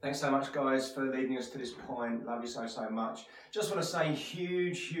Thanks so much, guys, for leading us to this point. Love you so much. Just want to say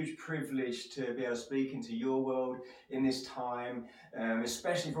huge privilege to be able to speak into your world in this time,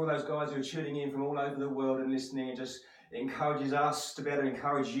 especially for all those guys who are tuning in from all over the world and listening. It just encourages us to be able to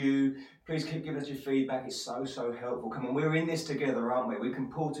encourage you. Please keep giving us your feedback. It's so helpful. Come on, we're in this together, aren't we? We can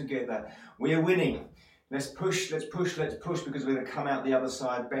pull together. We're winning. Let's push, because we're going to come out the other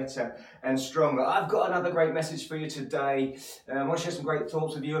side better and stronger. I've got another great message for you today. I want to share some great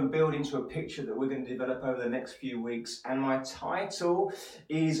thoughts with you and build into a picture that we're going to develop over the next few weeks. And my title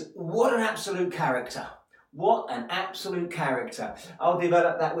is, What an Absolute Character. What an absolute character. I'll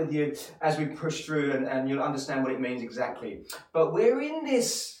develop that with you as we push through and you'll understand what it means exactly. But we're in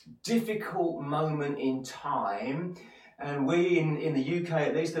this difficult moment in time. And we in the UK,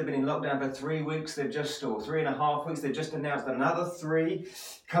 at least, they've been in lockdown for 3 weeks. Or 3.5 weeks. They've just announced another 3.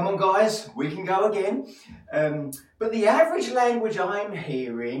 Come on, guys, we can go again. But the average language I'm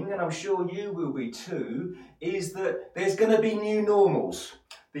hearing, and I'm sure you will be too, is that there's going to be new normals.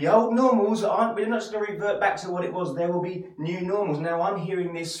 The old normals we're not just going to revert back to what it was. There will be new normals. Now, I'm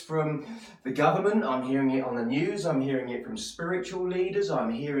hearing this from the government. I'm hearing it on the news. I'm hearing it from spiritual leaders. I'm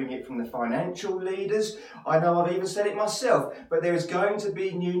hearing it from the financial leaders. I know I've even said it myself. But there is going to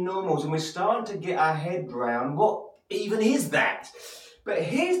be new normals. And we're starting to get our head round what even is that? But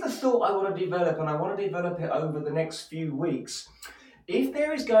here's the thought I want to develop, and I want to develop it over the next few weeks. If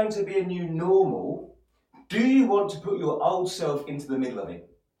there is going to be a new normal, do you want to put your old self into the middle of it?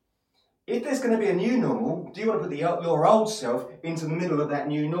 If there's going to be a new normal, do you want to put your old self into the middle of that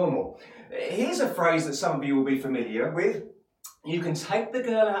new normal? Here's a phrase that some of you will be familiar with. You can take the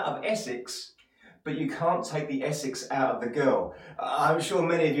girl out of Essex, but you can't take the Essex out of the girl. I'm sure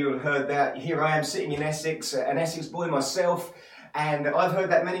many of you have heard that. Here I am sitting in Essex, an Essex boy myself, and I've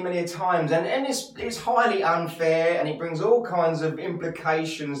heard that many times. And it's highly unfair, and it brings all kinds of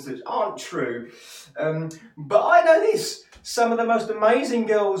implications that aren't true. But I know this. Some of the most amazing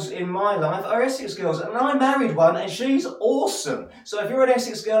girls in my life are Essex girls, and I married one, and she's awesome. So if you're an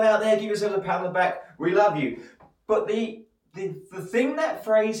Essex girl out there, give yourself a pat on the back. We love you. But the thing that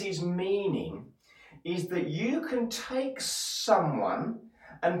phrase is meaning is that you can take someone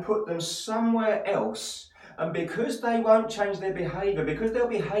and put them somewhere else, and because they won't change their behaviour, because they'll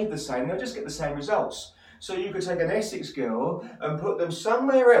behave the same, they'll just get the same results. So you could take an Essex girl and put them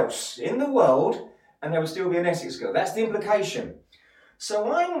somewhere else in the world, and there will still be an Essex girl. That's the implication.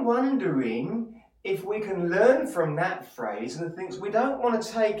 So I'm wondering if we can learn from that phrase and the things we don't want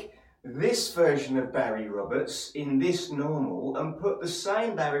to take this version of Barry Roberts in this normal and put the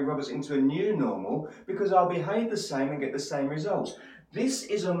same Barry Roberts into a new normal, because I'll behave the same and get the same results. This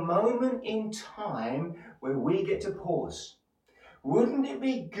is a moment in time where we get to pause. Wouldn't it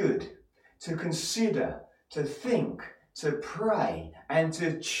be good to consider, to think, to pray, and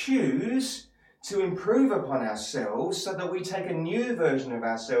to choose to improve upon ourselves so that we take a new version of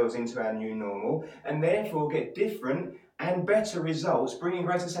ourselves into our new normal and therefore get different and better results, bringing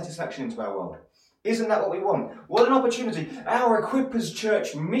greater satisfaction into our world? Isn't that what we want? What an opportunity. Our Equippers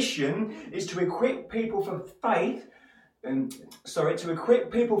Church mission is to equip people for faith, to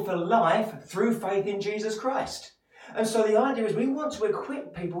equip people for life through faith in Jesus Christ. And so the idea is we want to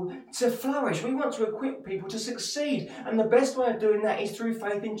equip people to flourish. We want to equip people to succeed. And the best way of doing that is through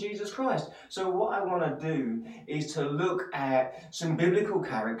faith in Jesus Christ. So what I want to do is to look at some biblical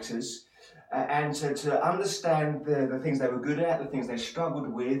characters and to understand the things they were good at, the things they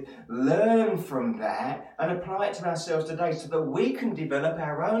struggled with, learn from that and apply it to ourselves today so that we can develop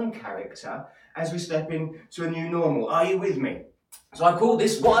our own character as we step into a new normal. Are you with me? So I call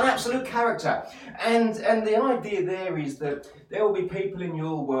this What an Absolute Character. And the idea there is that there will be people in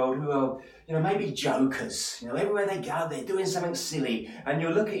your world who are, maybe jokers. Everywhere they go, they're doing something silly. And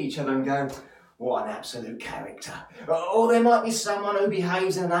you'll look at each other and go, what an absolute character. Or there might be someone who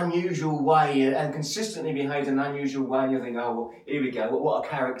behaves in an unusual way and consistently behaves in an unusual way. And you think, oh, well, here we go. What a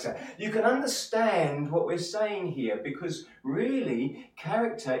character. You can understand what we're saying here because really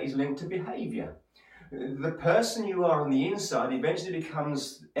character is linked to behaviour. The person you are on the inside eventually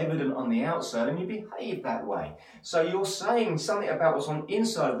becomes evident on the outside and you behave that way. So you're saying something about what's on the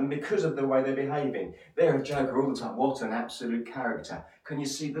inside of them because of the way they're behaving. They're a joker all the time. What an absolute character. Can you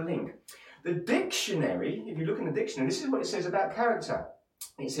see the link? The dictionary, if you look in the dictionary, this is what it says about character.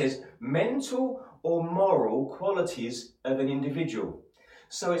 It says mental or moral qualities of an individual.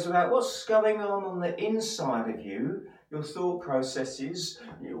 So it's about what's going on the inside of you, your thought processes,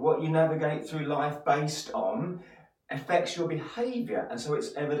 what you navigate through life based on, affects your behaviour, and so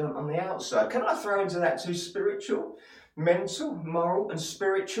it's evident on the outside. Can I throw into that too spiritual? mental, moral, and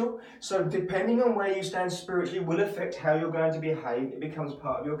spiritual. So depending on where you stand spiritually will affect how you're going to behave. It becomes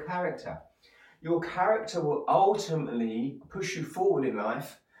part of your character. Your character will ultimately push you forward in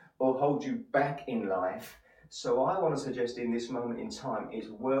life or hold you back in life. So I want to suggest in this moment in time, it's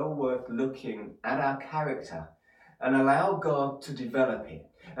well worth looking at our character and allow God to develop it.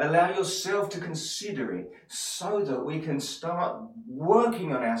 Allow yourself to consider it so that we can start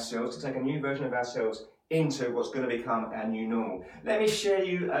working on ourselves to take a new version of ourselves into what's going to become our new normal. Let me share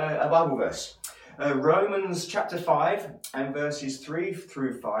you a Bible verse. Romans chapter 5 and verses 3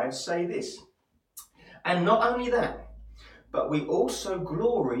 through 5 say this. And not only that, but we also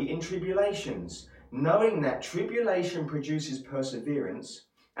glory in tribulations, knowing that tribulation produces perseverance,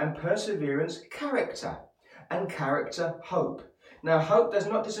 and perseverance character, and character hope. Now hope does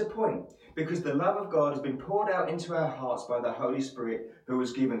not disappoint, because the love of God has been poured out into our hearts by the Holy Spirit who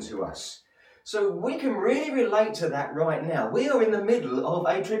was given to us. So we can really relate to that right now. We are in the middle of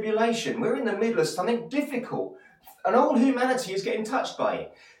a tribulation. We're in the middle of something difficult, and all humanity is getting touched by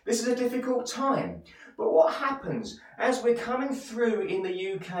it. This is a difficult time. But what happens as we're coming through in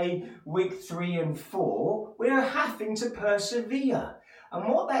the UK week 3 and 4, we are having to persevere. And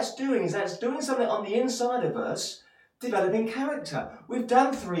what that's doing is that's doing something on the inside of us, developing character. We've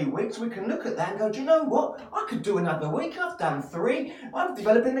done 3 weeks, we can look at that and go, do you know what? I could do another week, I've done 3, I'm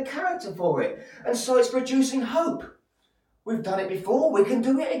developing the character for it. And so it's producing hope. We've done it before, we can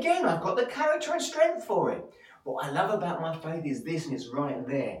do it again. I've got the character and strength for it. What I love about my faith is this, and it's right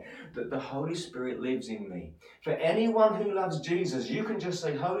there, that the Holy Spirit lives in me. For anyone who loves Jesus, you can just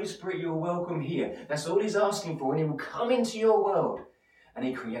say, Holy Spirit, you're welcome here. That's all he's asking for, and he will come into your world. And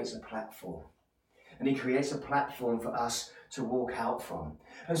he creates a platform. And he creates a platform for us to walk out from.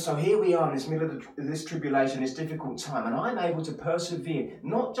 And so here we are in this middle of this tribulation, this difficult time, and I'm able to persevere,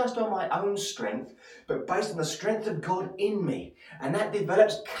 not just on my own strength, but based on the strength of God in me. And that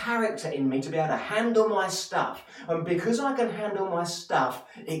develops character in me to be able to handle my stuff. And because I can handle my stuff,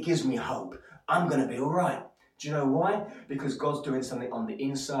 it gives me hope. I'm going to be all right. Do you know why? Because God's doing something on the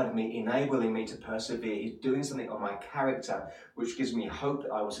inside of me, enabling me to persevere. He's doing something on my character, which gives me hope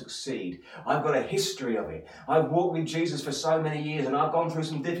that I will succeed. I've got a history of it. I've walked with Jesus for so many years, and I've gone through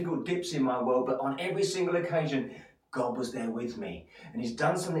some difficult dips in my world, but on every single occasion, God was there with me. And he's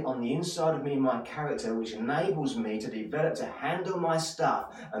done something on the inside of me in my character, which enables me to develop, to handle my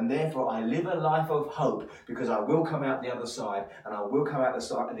stuff. And therefore, I live a life of hope, because I will come out the other side, and I will come out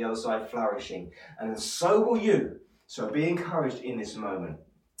the other side flourishing. And so will you. So be encouraged in this moment.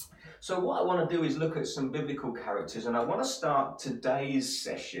 So what I want to do is look at some biblical characters, and I want to start today's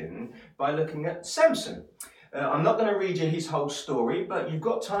session by looking at Samson. I'm not going to read you his whole story, but you've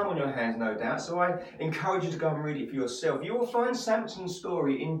got time on your hands, no doubt, so I encourage you to go and read it for yourself. You will find Samson's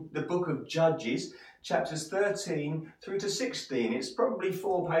story in the book of Judges, chapters 13 through to 16. It's probably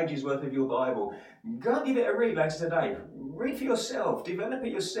 4 pages worth of your Bible. Go and give it a read later today. Read for yourself, develop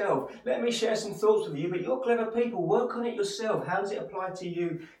it yourself. Let me share some thoughts with you, but you're clever people, work on it yourself. How does it apply to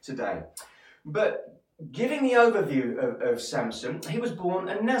you today? But giving the overview of Samson, he was born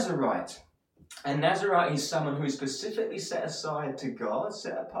a Nazarite. A Nazarite is someone who is specifically set aside to God,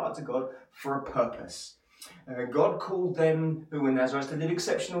 set apart to God for a purpose. God called them who were Nazarites to live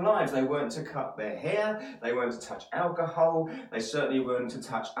exceptional lives. They weren't to cut their hair, they weren't to touch alcohol, they certainly weren't to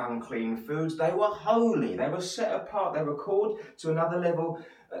touch unclean foods. They were holy, they were set apart, they were called to another level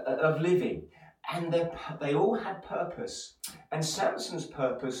of living. And they all had purpose. And Samson's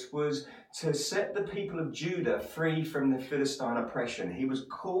purpose was to set the people of Judah free from the Philistine oppression. He was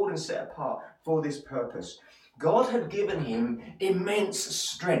called and set apart for this purpose. God had given him immense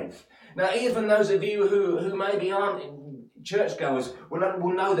strength. Now, even those of you who maybe aren't churchgoers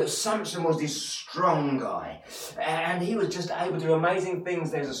will know that Samson was this strong guy. And he was just able to do amazing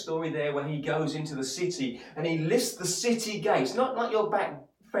things. There's a story there where he goes into the city and he lifts the city gates, not like your back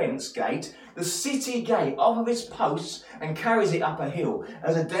fence gate, the city gate off of its posts and carries it up a hill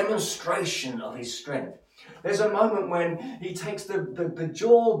as a demonstration of his strength. There's a moment when he takes the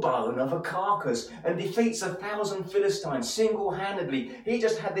jawbone of a carcass and defeats 1,000 Philistines single-handedly. He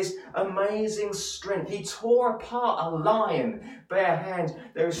just had this amazing strength. He tore apart a lion bare hands.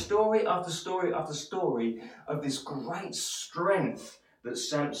 There is story after story after story of this great strength that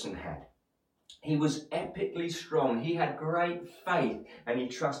Samson had. He was epically strong. He had great faith and he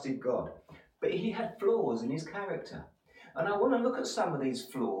trusted God. But he had flaws in his character. And I want to look at some of these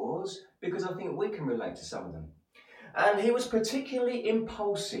flaws because I think we can relate to some of them. And he was particularly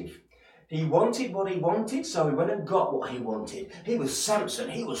impulsive. He wanted what he wanted, so he went and got what he wanted. He was Samson,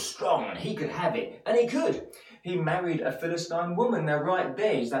 he was strong and he could have it. And he could. He married a Philistine woman. Now right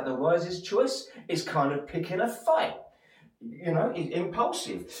there, is that the wisest choice? It's kind of picking a fight.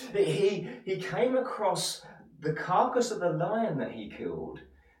 impulsive. He came across the carcass of the lion that he killed,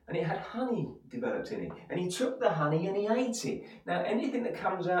 and it had honey developed in it. And he took the honey and he ate it. Now, anything that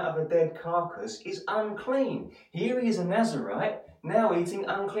comes out of a dead carcass is unclean. Here he is, a Nazarite, now eating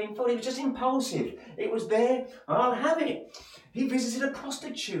unclean food. He was just impulsive. It was there, I'll have it. He visited a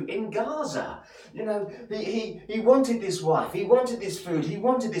prostitute in Gaza. He wanted this wife, he wanted this food, he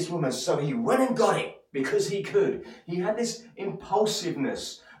wanted this woman, so he went and got it because he could. He had this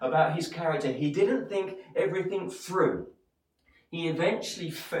impulsiveness about his character. He didn't think everything through. He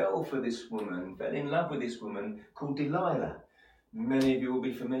eventually fell for this woman, fell in love with this woman called Delilah. Many of you will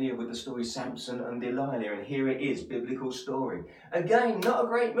be familiar with the story Samson and Delilah, and here it is, biblical story. Again, not a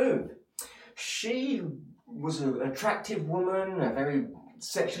great move. She was an attractive woman, a very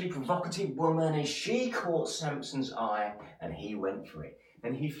sexually provocative woman, and she caught Samson's eye, and he went for it,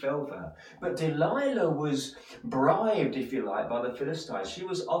 and he fell for her. But Delilah was bribed, if you like, by the Philistines. She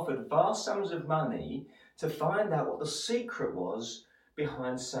was offered vast sums of money to find out what the secret was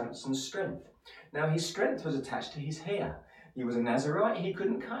behind Samson's strength. Now, his strength was attached to his hair. He was a Nazarite, he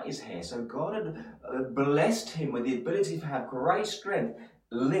couldn't cut his hair, so God had blessed him with the ability to have great strength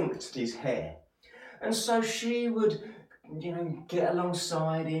linked to his hair. And so she would, get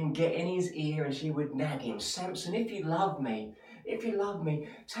alongside him, get in his ear, and she would nag him, Samson, if you love me,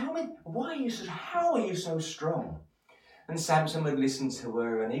 tell me, how are you so strong? And Samson would listen to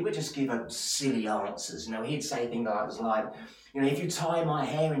her, and he would just give her silly answers. He'd say things like, if you tie my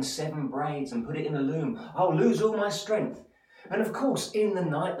hair in 7 braids and put it in a loom, I'll lose all my strength. And of course, in the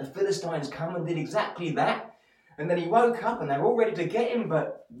night, the Philistines come and did exactly that. And then he woke up and they were all ready to get him,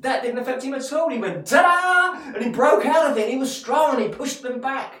 but that didn't affect him at all. He went, ta-da! And he broke out of it. He was strong and he pushed them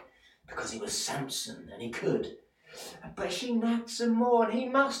back because he was Samson and he could. But she nagged some more, and he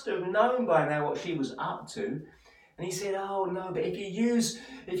must have known by now what she was up to. And he said, oh no, but if you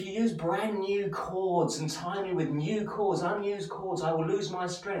use brand new cords and tie me with new cords, unused cords, I will lose my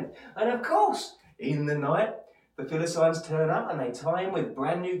strength. And of course, in the night, the Philistines turn up and they tie him with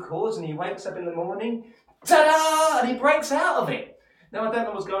brand new cords, and he wakes up in the morning, ta-da! And he breaks out of it. Now, I don't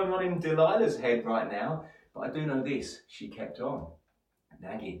know what's going on in Delilah's head right now, but I do know this. She kept on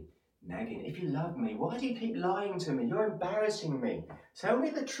nagging. If you love me, why do you keep lying to me? You're embarrassing me. Tell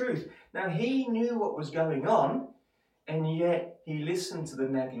me the truth. Now, he knew what was going on, and yet he listened to the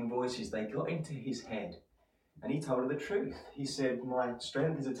nagging voices. They got into his head, and he told her the truth. He said, my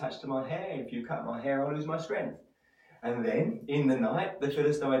strength is attached to my hair. If you cut my hair, I'll lose my strength. And then, in the night, the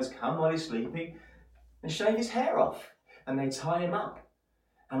Philistines come while he's sleeping and shave his hair off, and they tie him up.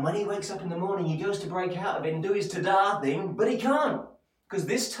 And when he wakes up in the morning, he goes to break out of it and do his ta-da thing, but he can't, because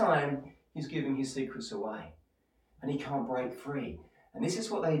this time he's giving his secrets away, and he can't break free. And this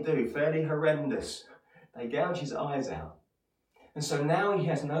is what they do, fairly horrendous. They gouge his eyes out. And so now he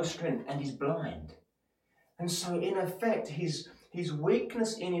has no strength and he's blind. And so in effect, his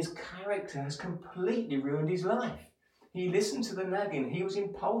weakness in his character has completely ruined his life. He listened to the nagging. He was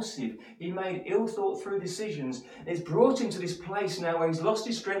impulsive. He made ill thought through decisions. It's brought him to this place now where he's lost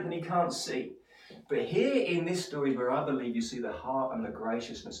his strength and he can't see. But here in this story where I believe you see the heart and the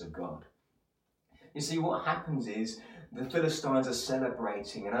graciousness of God. You see, what happens is the Philistines are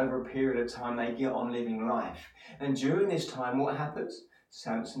celebrating, and over a period of time they get on living life. And during this time, what happens?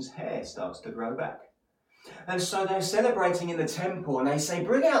 Samson's hair starts to grow back. And so they're celebrating in the temple, and they say,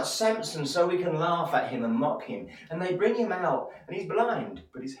 bring out Samson so we can laugh at him and mock him. And they bring him out, and he's blind,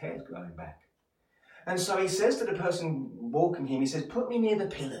 but his hair's growing back. And so he says to the person walking him, he says, put me near the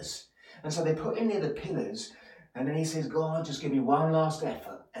pillars. And so they put him near the pillars, and then he says, God, just give me one last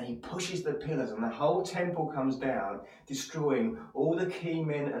effort. And he pushes the pillars, and the whole temple comes down, destroying all the key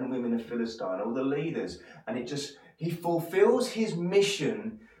men and women of Philistine, all the leaders. And he fulfills his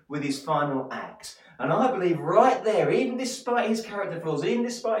mission with his final act. And I believe right there, even despite his character flaws, even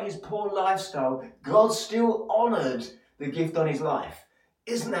despite his poor lifestyle, God still honoured the gift on his life.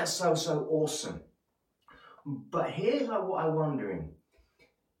 Isn't that so awesome? But here's what I'm wondering.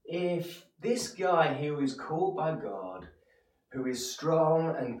 If this guy who is called by God, who is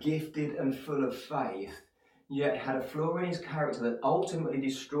strong and gifted and full of faith, yet had a flaw in his character that ultimately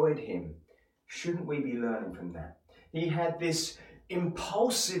destroyed him, shouldn't we be learning from that? He had this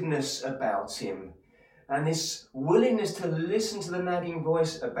impulsiveness about him and this willingness to listen to the nagging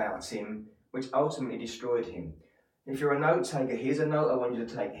voice about him, which ultimately destroyed him. If you're a note taker, here's a note I want you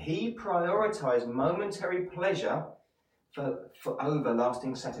to take. He prioritized momentary pleasure for over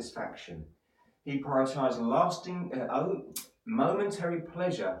lasting satisfaction. He prioritized momentary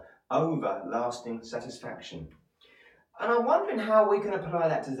pleasure over lasting satisfaction. And I'm wondering how we can apply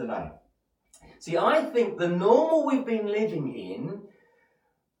that to today. See, I think the normal we've been living in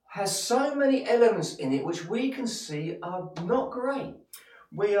has so many elements in it which we can see are not great.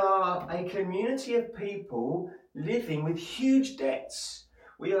 We are a community of people living with huge debts.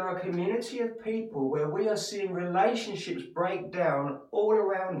 We are a community of people where we are seeing relationships break down all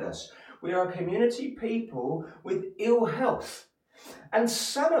around us. We are a community of people with ill health. And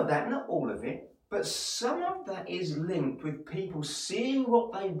some of that, not all of it, but some of that is linked with people seeing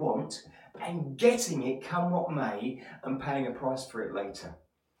what they want and getting it come what may and paying a price for it later.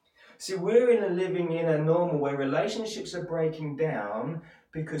 See, we're living in a normal where relationships are breaking down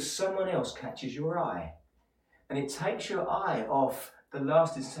because someone else catches your eye. And it takes your eye off the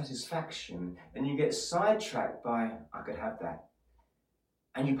lasting satisfaction and you get sidetracked by, I could have that.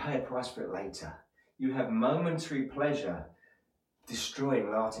 And you pay a price for it later. You have momentary pleasure destroying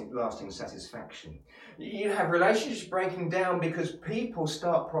lasting satisfaction. You have relationships breaking down because people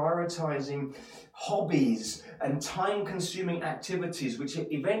start prioritizing hobbies and time-consuming activities which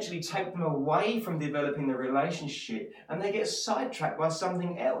eventually take them away from developing the relationship, and they get sidetracked by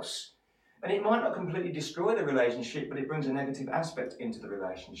something else. And it might not completely destroy the relationship, but it brings a negative aspect into the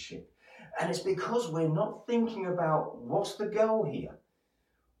relationship. And it's because we're not thinking about what's the goal here.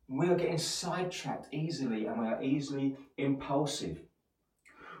 We are getting sidetracked easily and we are easily impulsive.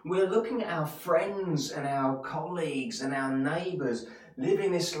 We're looking at our friends and our colleagues and our neighbours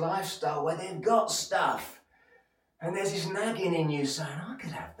living this lifestyle where they've got stuff. And there's this nagging in you saying, I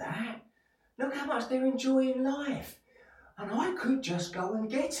could have that. Look how much they're enjoying life. And I could just go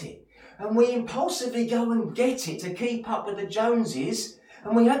and get it. And we impulsively go and get it to keep up with the Joneses.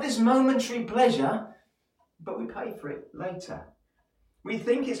 And we have this momentary pleasure, but we pay for it later. We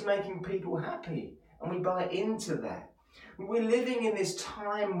think it's making people happy, and we buy into that. We're living in this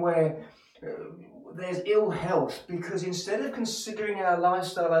time where there's ill health because instead of considering our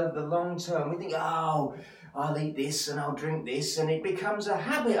lifestyle over the long term, we think, oh, I'll eat this and I'll drink this, and it becomes a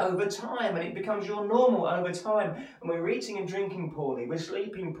habit over time, and it becomes your normal over time. And we're eating and drinking poorly, we're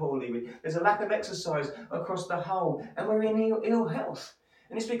sleeping poorly, there's a lack of exercise across the whole, and we're in ill health.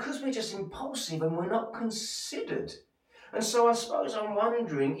 And it's because we're just impulsive and we're not considered. And so I suppose I'm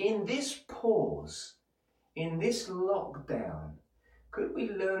wondering, in this pause, in this lockdown, could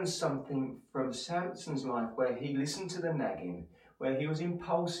we learn something from Samson's life where he listened to the nagging, where he was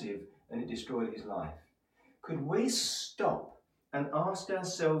impulsive and it destroyed his life? Could we stop and ask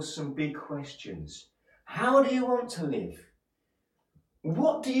ourselves some big questions? How do you want to live?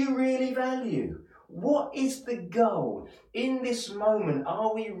 What do you really value? What is the goal? In this moment,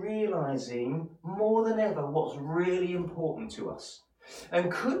 are we realizing more than ever what's really important to us? And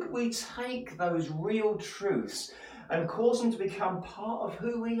could we take those real truths and cause them to become part of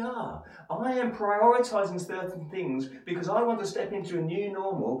who we are? I am prioritizing certain things because I want to step into a new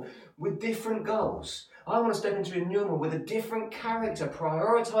normal with different goals. I want to step into a new normal with a different character,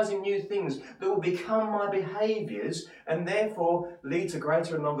 prioritizing new things that will become my behaviors and therefore lead to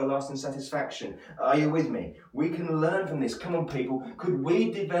greater and longer lasting satisfaction. Are you with me? We can learn from this. Come on, people. Could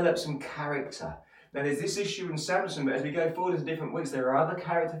we develop some character? Now, there's this issue in Samson, but as we go forward into different weeks, there are other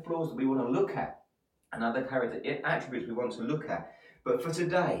character flaws that we want to look at and other character attributes we want to look at. But for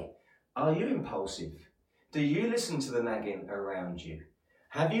today, are you impulsive? Do you listen to the nagging around you?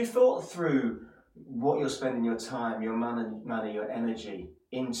 Have you thought through what you're spending your time, your money, your energy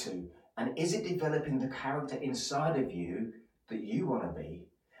into? And is it developing the character inside of you that you want to be?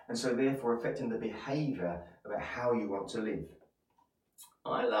 And so therefore affecting the behaviour about how you want to live.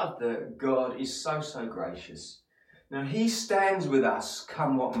 I love that God is so gracious. Now, he stands with us,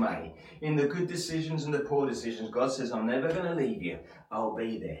 come what may. In the good decisions and the poor decisions, God says, I'm never going to leave you. I'll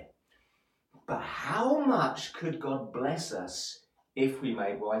be there. But how much could God bless us if we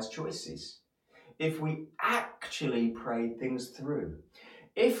made wise choices? If we actually prayed things through?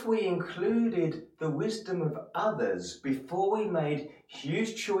 If we included the wisdom of others before we made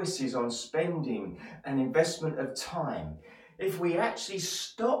huge choices on spending and investment of time? If we actually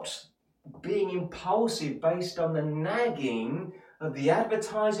stopped being impulsive based on the nagging of the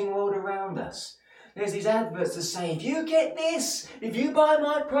advertising world around us. There's these adverts that say, if you get this, if you buy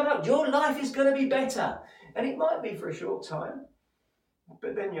my product, your life is going to be better. And it might be for a short time,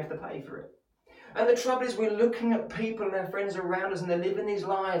 but then you have to pay for it. And the trouble is we're looking at people and their friends around us and they're living these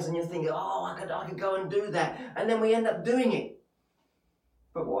lives and you're thinking, oh, I could go and do that. And then we end up doing it.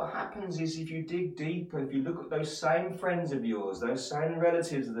 But what happens is if you dig deeper, if you look at those same friends of yours, those same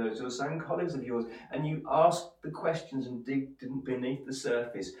relatives of yours, those same colleagues of yours, and you ask the questions and dig beneath the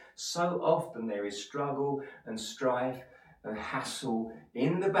surface, so often there is struggle and strife and hassle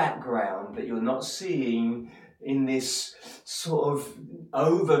in the background that you're not seeing in this sort of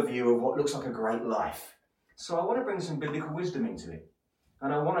overview of what looks like a great life. So I want to bring some biblical wisdom into it.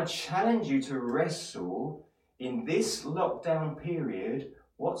 And I want to challenge you to wrestle in this lockdown period,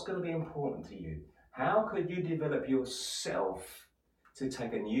 what's going to be important to you? How could you develop yourself to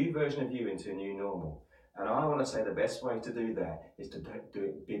take a new version of you into a new normal? And I want to say the best way to do that is to do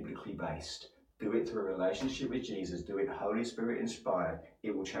it biblically based. Do it through a relationship with Jesus. Do it Holy Spirit inspired.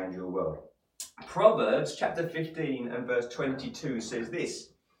 It will change your world. Proverbs chapter 15 and verse 22 says this: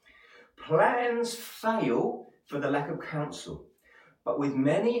 plans fail for the lack of counsel, but with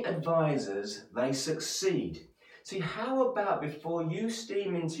many advisors they succeed. See, how about before you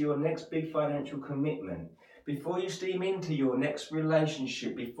steam into your next big financial commitment, before you steam into your next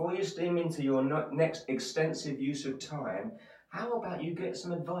relationship, before you steam into your next extensive use of time, how about you get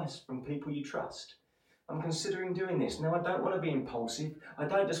some advice from people you trust? I'm considering doing this. Now, I don't want to be impulsive. I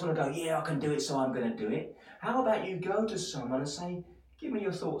don't just want to go, yeah, I can do it, so I'm going to do it. How about you go to someone and say, give me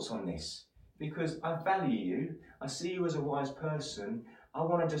your thoughts on this, because I value you. I see you as a wise person. I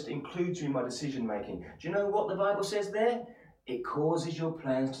want to just include you in my decision making. Do you know what the Bible says there? It causes your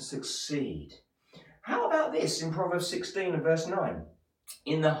plans to succeed. How about this in Proverbs 16 and verse 9?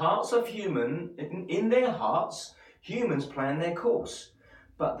 In their hearts, humans plan their course,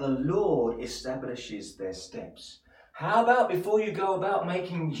 but the Lord establishes their steps. How about before you go about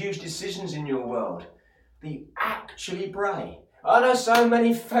making huge decisions in your world, actually pray? I know so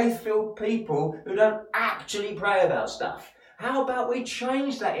many faith-filled people who don't actually pray about stuff. How about we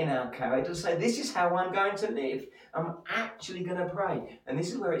change that in our character and say, this is how I'm going to live. I'm actually going to pray. And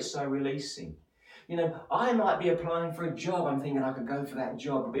this is where it's so releasing. You know, I might be applying for a job. I'm thinking I could go for that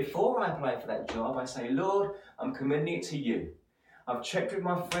job. But before I apply for that job, I say, Lord, I'm committing it to you. I've checked with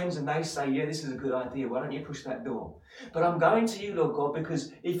my friends and they say, yeah, this is a good idea. Why don't you push that door? But I'm going to you, Lord God,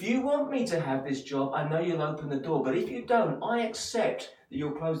 because if you want me to have this job, I know you'll open the door. But if you don't, I accept that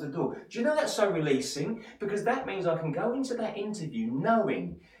you'll close the door. Do you know that's so releasing? Because that means I can go into that interview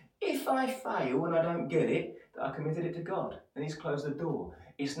knowing if I fail and I don't get it, that I committed it to God and He's closed the door.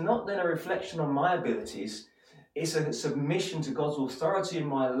 It's not then a reflection on my abilities. It's a submission to God's authority in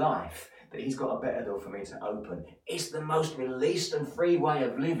my life that He's got a better door for me to open. It's the most released and free way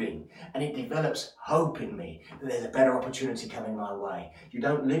of living, and it develops hope in me that there's a better opportunity coming my way. You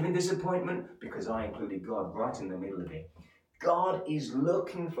don't live in disappointment because I included God right in the middle of it. God is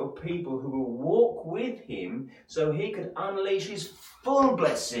looking for people who will walk with Him so He could unleash His full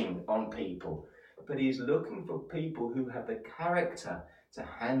blessing on people. But He's looking for people who have the character to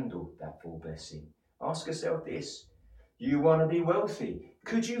handle that full blessing. Ask yourself this. You want to be wealthy.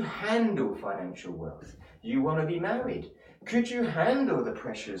 Could you handle financial wealth? You want to be married. Could you handle the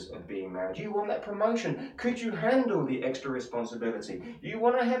pressures of being married? You want that promotion. Could you handle the extra responsibility? You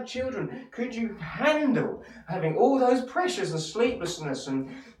want to have children. Could you handle having all those pressures and sleeplessness and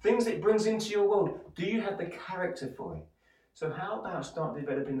things it brings into your world? Do you have the character for it? So how about start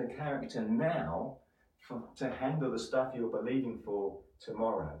developing the character now to handle the stuff you're believing for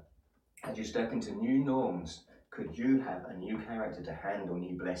tomorrow? As you step into new norms, could you have a new character to handle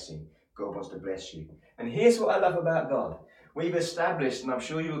new blessing? God wants to bless you. And here's what I love about God. We've established, and I'm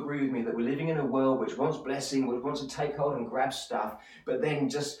sure you agree with me, that we're living in a world which wants blessing, which wants to take hold and grab stuff, but then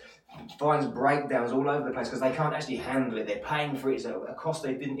just finds breakdowns all over the place because they can't actually handle it. They're paying for it at a cost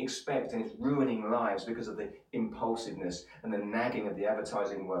they didn't expect, and it's ruining lives because of the impulsiveness and the nagging of the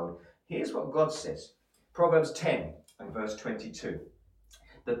advertising world. Here's what God says. Proverbs 10 and verse 22.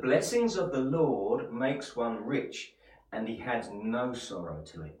 The blessings of the Lord makes one rich, and he adds no sorrow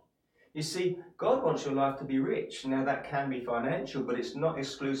to it. You see, God wants your life to be rich. Now that can be financial, but it's not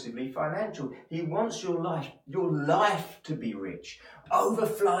exclusively financial. He wants your life to be rich,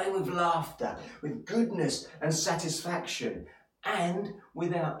 overflowing with laughter, with goodness and satisfaction, and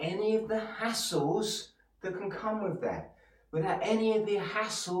without any of the hassles that can come with that, without any of the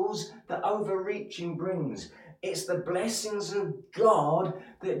hassles that overreaching brings. It's the blessings of God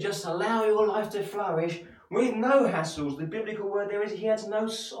that just allow your life to flourish with no hassles. The biblical word there is, he adds no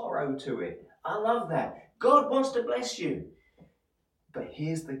sorrow to it. I love that. God wants to bless you. But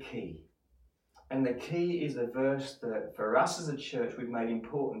here's the key. And the key is a verse that for us as a church we've made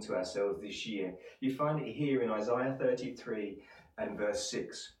important to ourselves this year. You find it here in Isaiah 33 and verse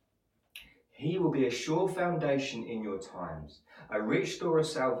 6. He will be a sure foundation in your times, a rich store of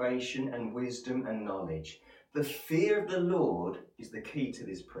salvation and wisdom and knowledge. The fear of the Lord is the key to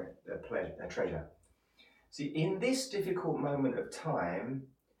this treasure. See, in this difficult moment of time,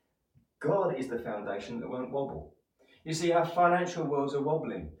 God is the foundation that won't wobble. You see, our financial worlds are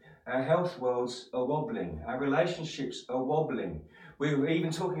wobbling. Our health worlds are wobbling. Our relationships are wobbling. We were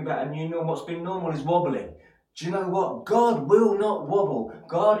even talking about a new norm. What's been normal is wobbling. Do you know what? God will not wobble.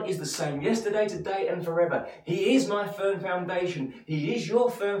 God is the same yesterday, today, and forever. He is my firm foundation. He is your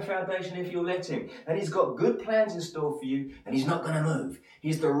firm foundation if you'll let him. And he's got good plans in store for you, and he's not going to move.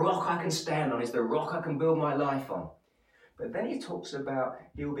 He's the rock I can stand on. He's the rock I can build my life on. But then he talks about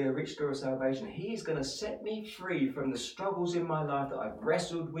he will be a rich store of salvation. He's going to set me free from the struggles in my life that I've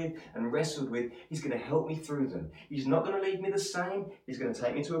wrestled with. He's going to help me through them. He's not going to leave me the same. He's going to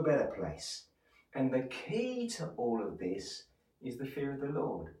take me to a better place. And the key to all of this is the fear of the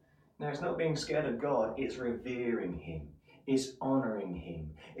Lord. Now, it's not being scared of God, it's revering him. It's honouring him.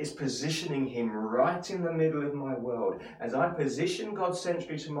 It's positioning him right in the middle of my world. As I position God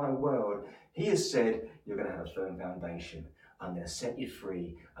centrally to my world, he has said, you're going to have a firm foundation. I'm going to set you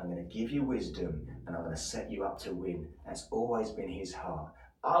free. I'm going to give you wisdom. And I'm going to set you up to win. That's always been his heart.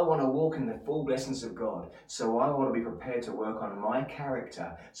 I want to walk in the full blessings of God, so I want to be prepared to work on my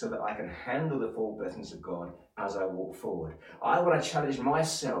character so that I can handle the full blessings of God as I walk forward. I want to challenge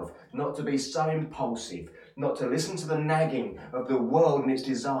myself not to be so impulsive, not to listen to the nagging of the world and its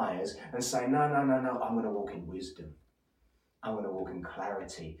desires and say, no, I'm going to walk in wisdom. I'm going to walk in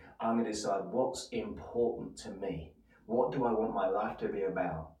clarity. I'm going to decide what's important to me. What do I want my life to be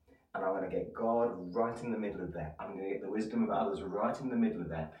about? And I'm going to get God right in the middle of that. I'm going to get the wisdom of others right in the middle of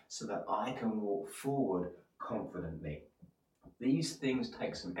that so that I can walk forward confidently. These things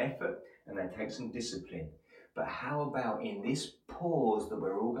take some effort and they take some discipline. But how about in this pause that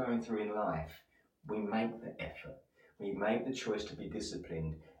we're all going through in life, we make the effort. We make the choice to be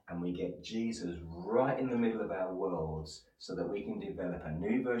disciplined and we get Jesus right in the middle of our worlds so that we can develop a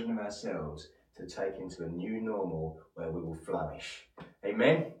new version of ourselves to take into a new normal where we will flourish.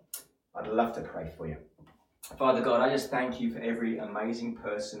 Amen? I'd love to pray for you. Father God, I just thank you for every amazing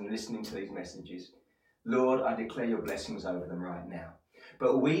person listening to these messages. Lord, I declare your blessings over them right now.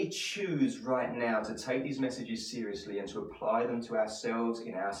 But we choose right now to take these messages seriously and to apply them to ourselves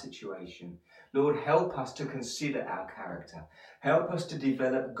in our situation. Lord, help us to consider our character. Help us to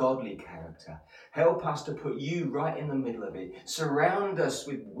develop godly character. Help us to put you right in the middle of it. Surround us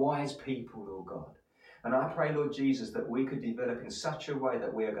with wise people, Lord God. And I pray, Lord Jesus, that we could develop in such a way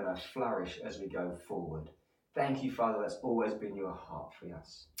that we are going to flourish as we go forward. Thank you, Father, that's always been your heart for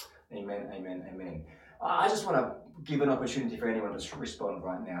us. Amen, amen, amen. I just want to give an opportunity for anyone to respond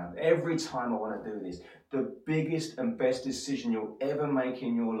right now. Every time I want to do this, the biggest and best decision you'll ever make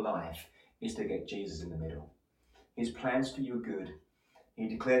in your life is to get Jesus in the middle. His plans for you are good. He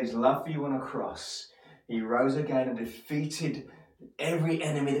declared his love for you on a cross. He rose again and defeated every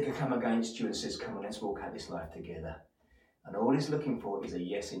enemy that could come against you and says, come on, let's walk out this life together. And all he's looking for is a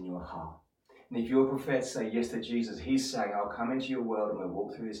yes in your heart. And if you're prepared to say yes to Jesus, he's saying, I'll come into your world and we'll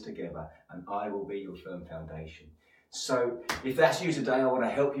walk through this together and I will be your firm foundation. So if that's you today, I want to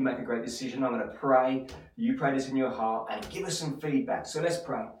help you make a great decision. I'm going to pray. You pray this in your heart and give us some feedback. So let's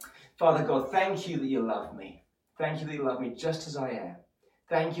pray. Father God, thank you that you love me. Thank you that you love me just as I am.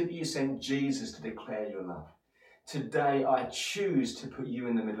 Thank you that you sent Jesus to declare your love. Today, I choose to put you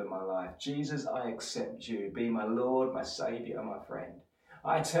in the middle of my life. Jesus, I accept you. Be my Lord, my Saviour, and my friend.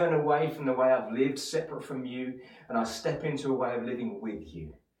 I turn away from the way I've lived separate from you, and I step into a way of living with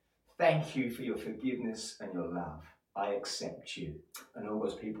you. Thank you for your forgiveness and your love. I accept you. And all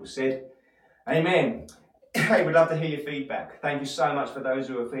those people said, Amen. Hey, we'd love to hear your feedback. Thank you so much for those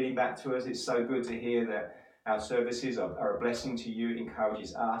who are feeding back to us. It's so good to hear that our services are a blessing to you. It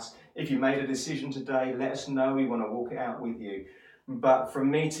encourages us. If you made a decision today, let us know. We want to walk it out with you. But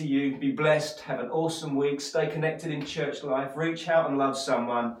from me to you, be blessed. Have an awesome week. Stay connected in church life. Reach out and love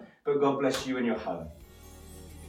someone. But God bless you and your home.